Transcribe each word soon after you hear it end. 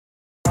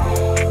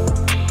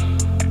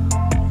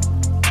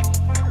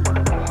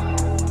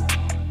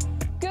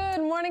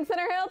morning,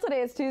 Center Hill.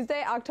 Today is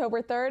Tuesday,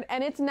 October 3rd,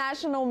 and it's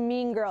National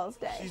Mean Girls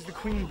Day. She's the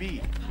queen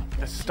bee,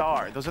 the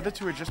star. Those other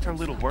two are just her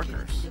little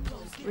workers.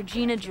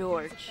 Regina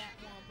George.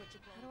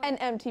 And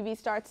MTV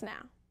starts now.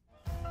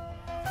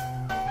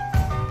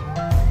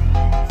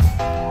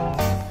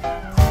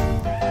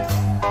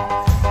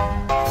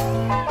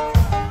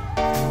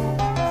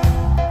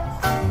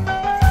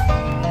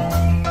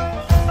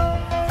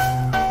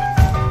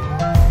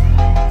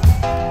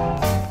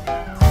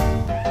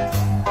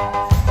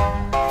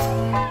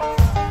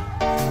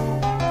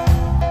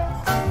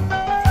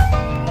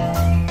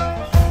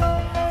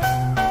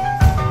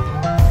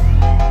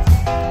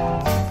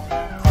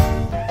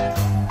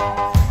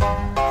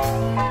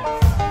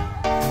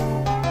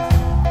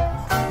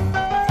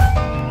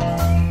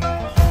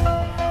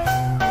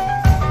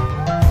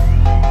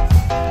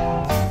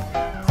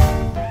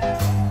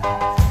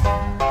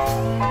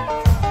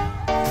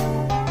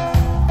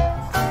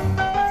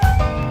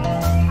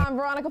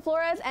 Veronica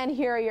Flores, and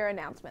here are your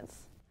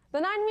announcements. The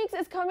 9 weeks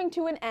is coming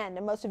to an end,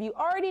 and most of you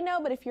already know,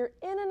 but if you're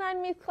in a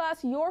 9-week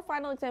class, your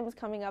final exam is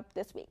coming up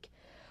this week.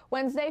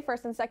 Wednesday,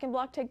 1st and 2nd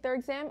block take their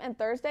exam, and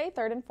Thursday,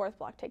 3rd and 4th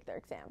block take their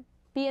exam.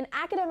 Be an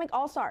academic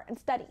all-star and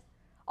study.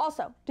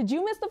 Also, did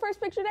you miss the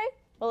first picture day?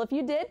 Well, if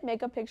you did,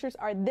 makeup pictures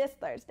are this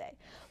Thursday.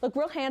 Look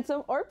real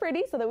handsome or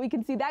pretty so that we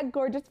can see that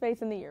gorgeous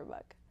face in the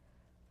yearbook.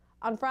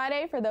 On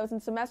Friday, for those in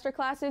semester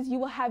classes, you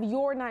will have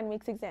your 9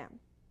 weeks exam.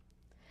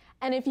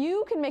 And if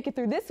you can make it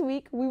through this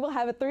week, we will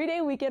have a 3-day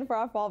weekend for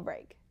our fall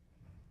break.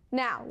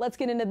 Now, let's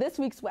get into this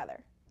week's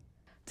weather.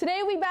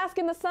 Today, we bask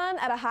in the sun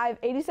at a high of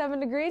 87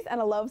 degrees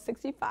and a low of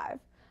 65.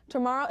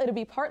 Tomorrow, it'll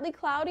be partly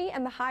cloudy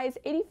and the high is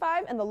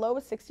 85 and the low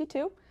is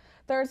 62.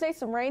 Thursday,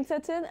 some rain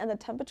sets in and the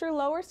temperature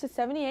lowers to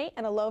 78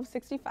 and a low of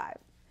 65.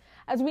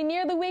 As we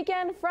near the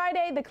weekend,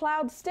 Friday, the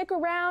clouds stick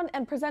around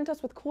and present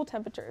us with cool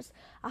temperatures,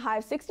 a high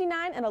of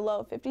 69 and a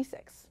low of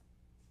 56.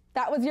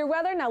 That was your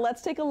weather. Now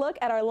let's take a look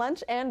at our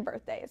lunch and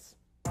birthdays.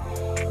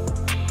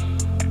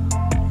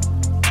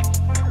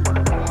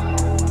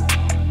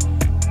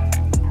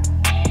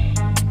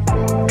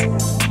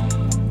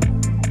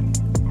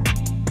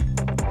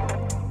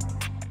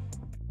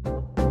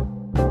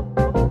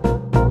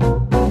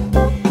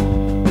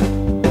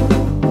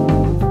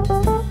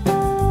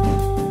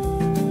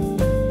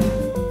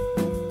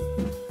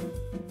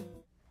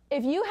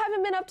 If you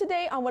haven't been up to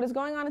date on what is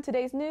going on in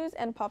today's news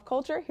and pop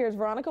culture, here's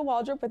Veronica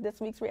Waldrop with this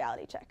week's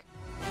reality check.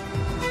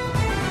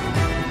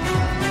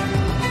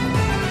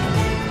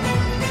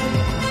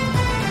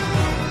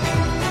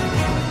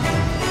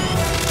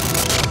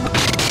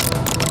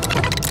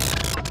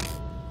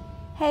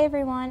 Hey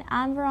everyone,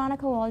 I'm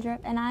Veronica Waldrop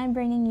and I'm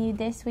bringing you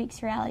this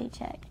week's reality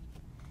check.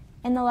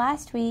 In the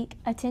last week,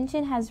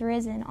 attention has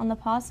risen on the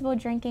possible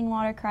drinking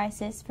water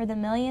crisis for the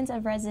millions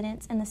of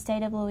residents in the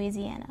state of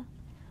Louisiana.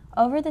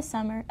 Over the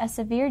summer, a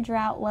severe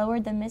drought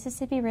lowered the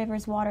Mississippi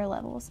River's water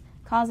levels,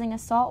 causing a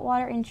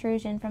saltwater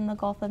intrusion from the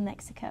Gulf of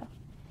Mexico.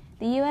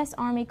 The U.S.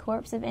 Army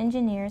Corps of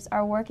Engineers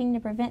are working to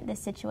prevent this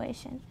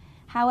situation.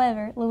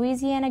 However,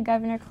 Louisiana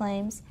governor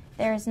claims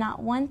there is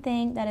not one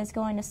thing that is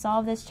going to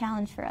solve this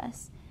challenge for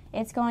us.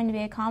 It's going to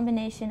be a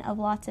combination of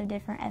lots of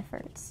different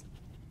efforts.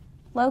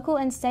 Local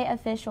and state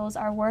officials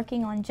are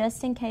working on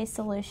just-in-case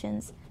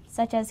solutions,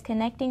 such as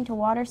connecting to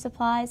water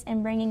supplies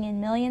and bringing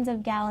in millions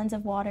of gallons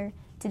of water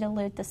to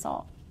dilute the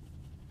salt.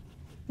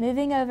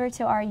 Moving over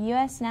to our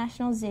U.S.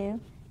 National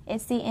Zoo,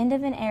 it's the end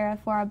of an era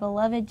for our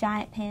beloved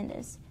giant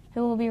pandas,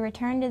 who will be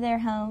returned to their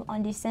home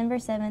on December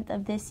 7th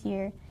of this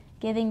year,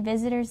 giving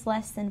visitors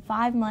less than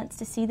 5 months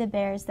to see the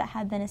bears that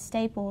have been a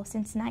staple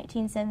since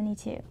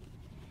 1972.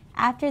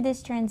 After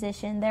this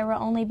transition, there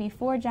will only be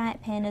 4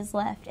 giant pandas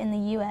left in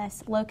the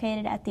U.S.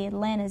 located at the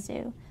Atlanta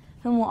Zoo,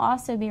 whom will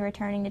also be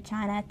returning to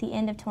China at the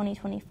end of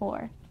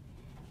 2024.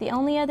 The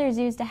only other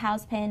zoos to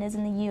house pandas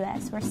in the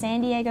U.S. were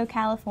San Diego,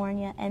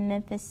 California, and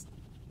Memphis,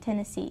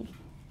 Tennessee,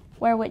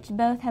 which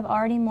both have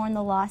already mourned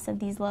the loss of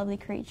these lovely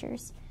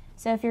creatures.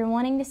 So if you're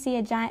wanting to see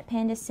a giant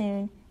panda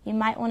soon, you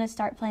might want to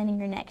start planning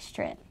your next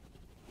trip.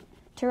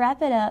 To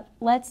wrap it up,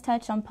 let's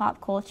touch on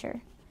pop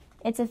culture.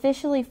 It's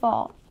officially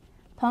fall.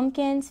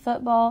 Pumpkins,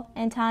 football,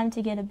 and time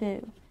to get a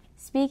boo.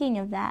 Speaking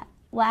of that,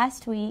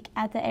 last week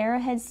at the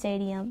Arrowhead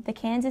Stadium, the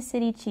Kansas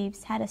City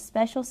Chiefs had a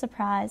special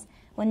surprise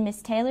when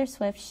Miss Taylor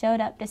Swift showed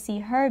up to see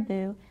her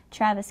boo,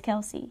 Travis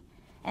Kelce.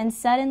 And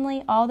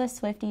suddenly, all the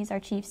Swifties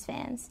are Chiefs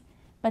fans.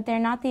 But they're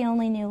not the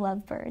only new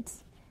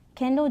lovebirds.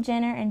 Kendall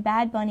Jenner and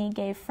Bad Bunny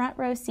gave front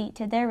row seat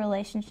to their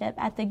relationship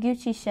at the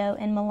Gucci show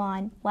in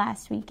Milan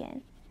last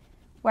weekend.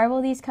 Where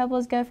will these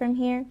couples go from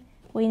here?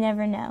 We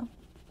never know.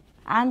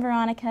 I'm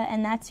Veronica,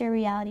 and that's your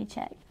reality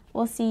check.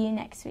 We'll see you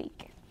next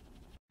week.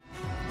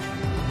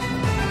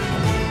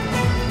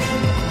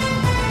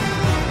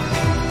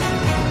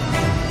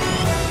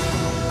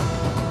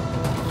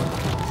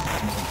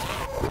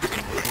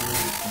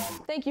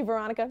 Thank you,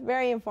 Veronica.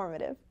 Very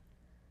informative.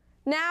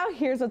 Now,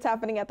 here's what's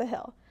happening at the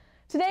Hill.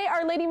 Today,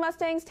 our Lady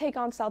Mustangs take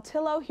on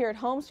Saltillo here at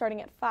home starting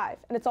at 5,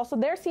 and it's also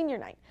their senior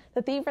night.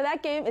 The theme for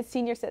that game is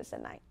Senior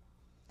Citizen Night.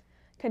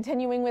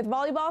 Continuing with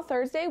volleyball,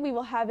 Thursday we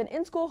will have an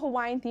in-school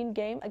Hawaiian-themed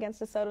game against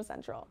DeSoto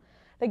Central.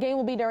 The game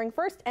will be during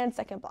first and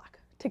second block.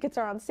 Tickets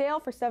are on sale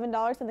for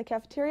 $7 in the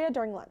cafeteria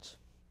during lunch.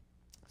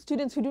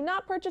 Students who do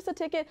not purchase a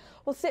ticket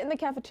will sit in the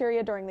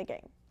cafeteria during the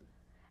game.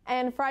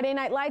 And Friday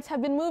Night Lights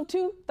have been moved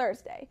to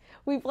Thursday.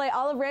 We play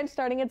Olive Ranch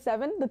starting at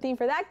 7. The theme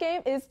for that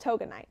game is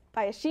Toga Night.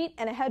 Buy a sheet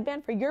and a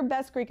headband for your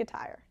best Greek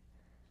attire.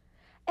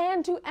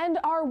 And to end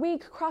our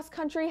week, Cross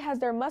Country has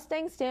their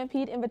Mustang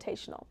Stampede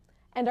Invitational.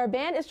 And our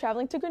band is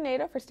traveling to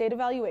Grenada for state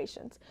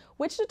evaluations,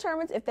 which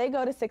determines if they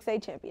go to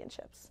 6A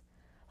championships.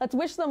 Let's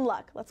wish them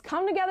luck. Let's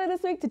come together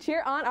this week to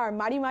cheer on our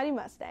mighty, mighty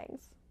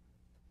Mustangs.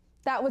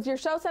 That was your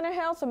show, Center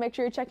Hill, so make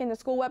sure you're checking the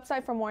school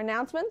website for more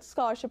announcements,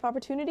 scholarship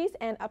opportunities,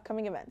 and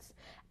upcoming events.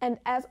 And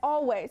as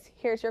always,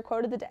 here's your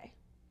quote of the day.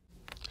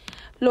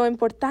 Lo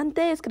importante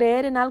es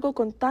creer en algo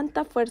con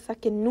tanta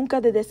fuerza que nunca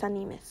te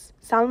desanimes.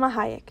 Salma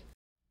Hayek.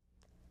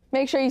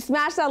 Make sure you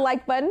smash that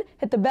like button,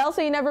 hit the bell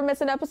so you never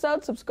miss an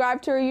episode,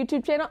 subscribe to our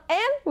YouTube channel,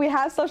 and we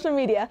have social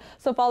media,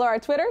 so follow our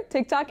Twitter,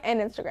 TikTok, and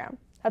Instagram.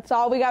 That's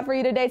all we got for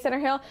you today, Center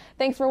Hill.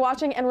 Thanks for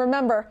watching, and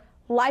remember,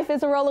 life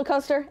is a roller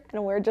coaster,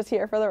 and we're just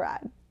here for the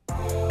ride.